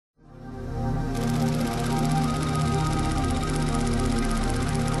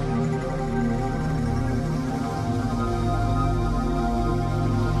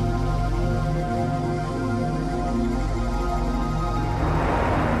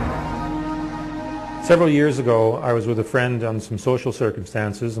Several years ago, I was with a friend on some social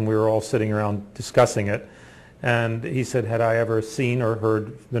circumstances, and we were all sitting around discussing it. And he said, had I ever seen or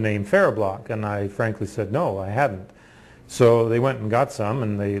heard the name Farabloc? And I frankly said, no, I hadn't. So they went and got some,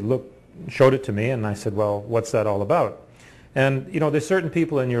 and they showed it to me, and I said, well, what's that all about? And, you know, there's certain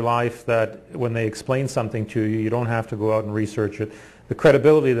people in your life that when they explain something to you, you don't have to go out and research it. The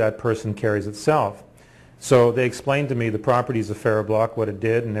credibility of that person carries itself. So they explained to me the properties of Farabloc, what it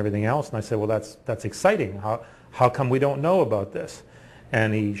did and everything else, and I said, well, that's exciting. How come we don't know about this?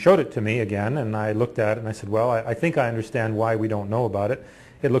 And he showed it to me again, and I looked at it and I said, well, I think I understand why we don't know about it.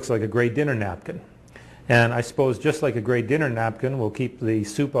 It looks like a gray dinner napkin. And I suppose just like a gray dinner napkin will keep the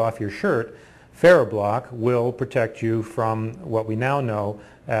soup off your shirt, Farabloc will protect you from what we now know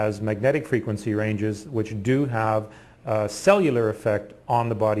as magnetic frequency ranges, which do have a cellular effect on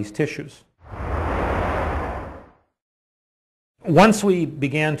the body's tissues. Once we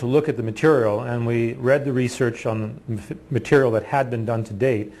began to look at the material and we read the research on the material that had been done to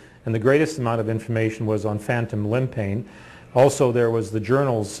date, and the greatest amount of information was on phantom limb pain. Also there was the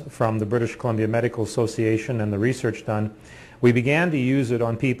journals from the British Columbia Medical Association and the research done. We began to use it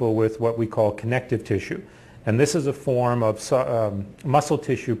on people with what we call connective tissue. And this is a form of muscle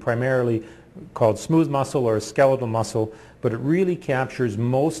tissue primarily called smooth muscle or skeletal muscle, but it really captures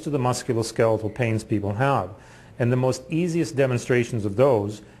most of the musculoskeletal pains people have. And the most easiest demonstrations of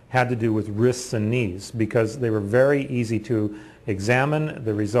those had to do with wrists and knees because they were very easy to examine.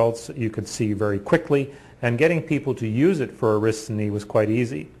 The results you could see very quickly, and getting people to use it for a wrist and knee was quite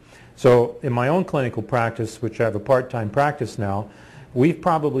easy. So in my own clinical practice, which I have a part-time practice now, we've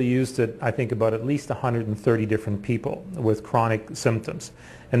probably used it, I think, about at least 130 different people with chronic symptoms.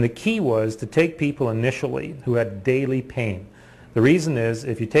 And the key was to take people initially who had daily pain. The reason is,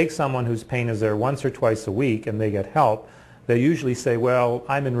 if you take someone whose pain is there once or twice a week and they get help, they usually say, well,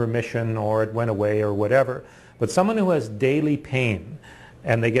 I'm in remission or it went away or whatever. But someone who has daily pain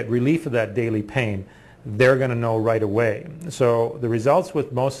and they get relief of that daily pain, they're going to know right away. So the results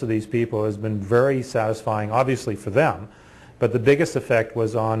with most of these people has been very satisfying, obviously for them, but the biggest effect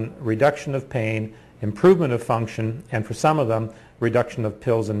was on reduction of pain, improvement of function, and for some of them, reduction of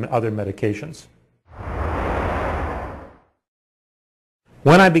pills and other medications.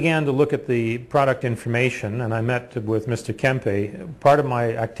 When I began to look at the product information, and I met with Mr. Kempe, part of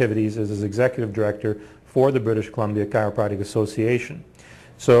my activities is as executive director for the British Columbia Chiropractic Association.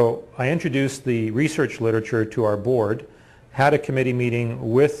 So I introduced the research literature to our board, had a committee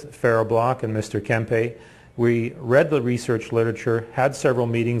meeting with Farabloc and Mr. Kempe. We read the research literature, had several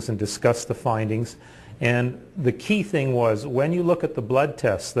meetings and discussed the findings. And the key thing was, when you look at the blood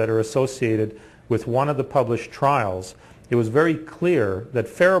tests that are associated with one of the published trials, it was very clear that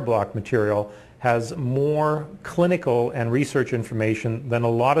Farabloc material has more clinical and research information than a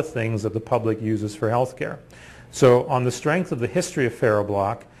lot of things that the public uses for healthcare. So on the strength of the history of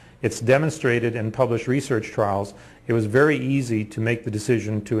Farabloc, it's demonstrated in published research trials, it was very easy to make the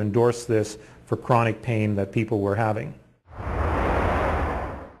decision to endorse this for chronic pain that people were having.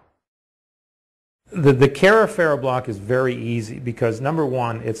 The care of Farabloc is very easy because, number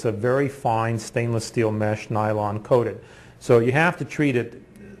one, it's a very fine stainless steel mesh nylon coated. So you have to treat it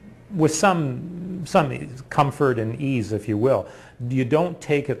with some comfort and ease, if you will. You don't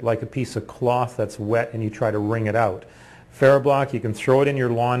take it like a piece of cloth that's wet and you try to wring it out. Farabloc, you can throw it in your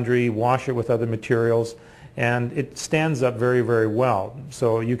laundry, wash it with other materials, and it stands up very, very well.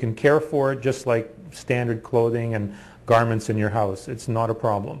 So you can care for it just like standard clothing and garments in your house. It's not a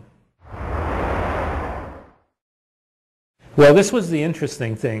problem. Well, this was the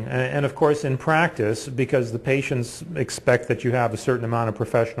interesting thing, and of course in practice, because the patients expect that you have a certain amount of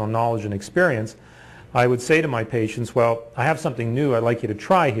professional knowledge and experience, I would say to my patients, well, I have something new I'd like you to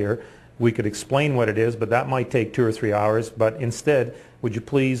try here. We could explain what it is, but that might take 2 or 3 hours, but instead, would you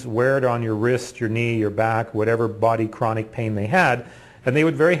please wear it on your wrist, your knee, your back, whatever body chronic pain they had, and they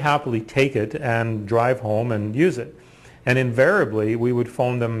would very happily take it and drive home and use it. And invariably, we would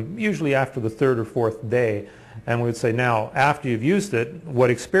phone them usually after the 3rd or 4th day, and we would say, now, after you've used it, what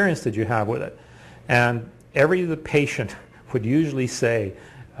experience did you have with it? And the patient would usually say,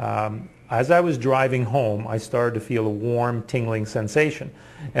 as I was driving home, I started to feel a warm, tingling sensation.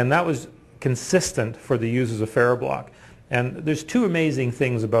 And that was consistent for the users of Farabloc. And there's 2 amazing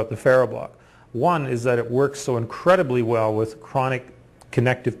things about the Farabloc. One is that it works so incredibly well with chronic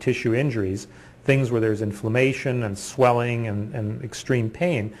connective tissue injuries, things where there's inflammation and swelling and extreme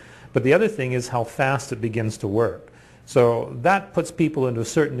pain. But the other thing is how fast it begins to work. So that puts people into a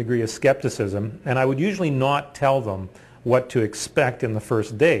certain degree of skepticism, and I would usually not tell them what to expect in the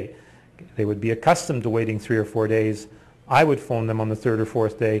first day. They would be accustomed to waiting 3 or 4 days. I would phone them on the third or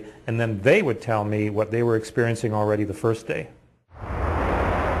fourth day, and then they would tell me what they were experiencing already the first day.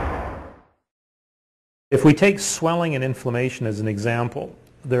 If we take swelling and inflammation as an example,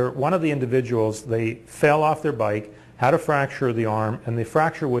 one of the individuals, they fell off their bike, had a fracture of the arm, and the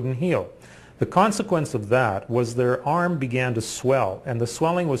fracture wouldn't heal. The consequence of that was their arm began to swell, and the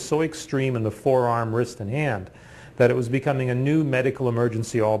swelling was so extreme in the forearm, wrist, and hand that it was becoming a new medical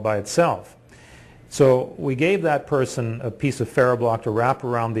emergency all by itself. So we gave that person a piece of Farabloc to wrap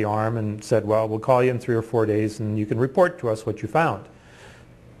around the arm and said, well, we'll call you in 3 or 4 days and you can report to us what you found.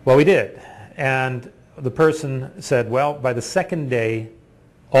 Well, we did. And the person said, well, by the second day,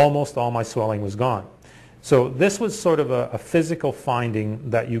 almost all my swelling was gone. So this was sort of a physical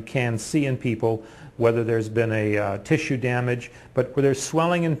finding that you can see in people, whether there's been a tissue damage, but where there's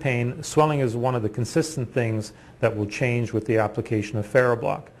swelling and pain. Swelling is one of the consistent things that will change with the application of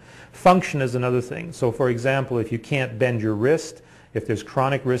Farabloc. Function is another thing. So for example, if you can't bend your wrist, if there's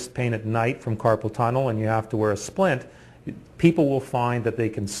chronic wrist pain at night from carpal tunnel and you have to wear a splint, people will find that they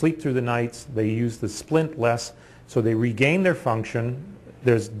can sleep through the nights, they use the splint less, so they regain their function.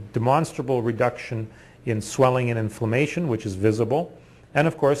 There's demonstrable reduction in swelling and inflammation, which is visible, and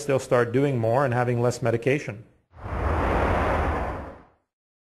of course they'll start doing more and having less medication.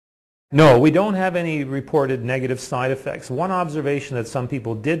 No, we don't have any reported negative side effects. One observation that some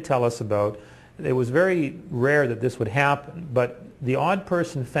people did tell us about, it was very rare that this would happen, but the odd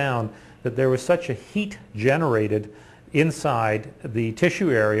person found that there was such a heat generated inside the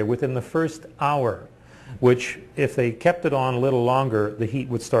tissue area within the first hour, which if they kept it on a little longer, the heat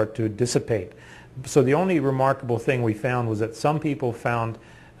would start to dissipate. So the only remarkable thing we found was that some people found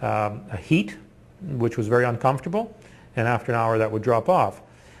a heat, which was very uncomfortable, and after an hour that would drop off.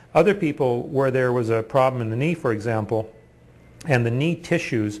 Other people, where there was a problem in the knee, for example, and the knee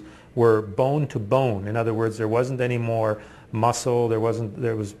tissues were bone to bone. In other words, there wasn't any more muscle, there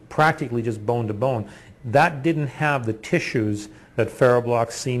was practically just bone to bone. That didn't have the tissues that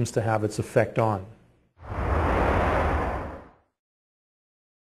Farabloc seems to have its effect on.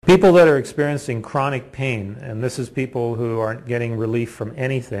 People that are experiencing chronic pain, and this is people who aren't getting relief from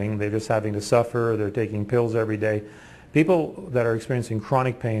anything, they're just having to suffer, they're taking pills every day. People that are experiencing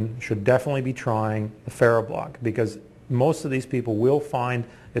chronic pain should definitely be trying the Farabloc, because most of these people will find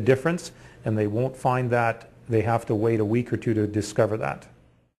a difference, and they won't find that. They have to wait a week or two to discover that.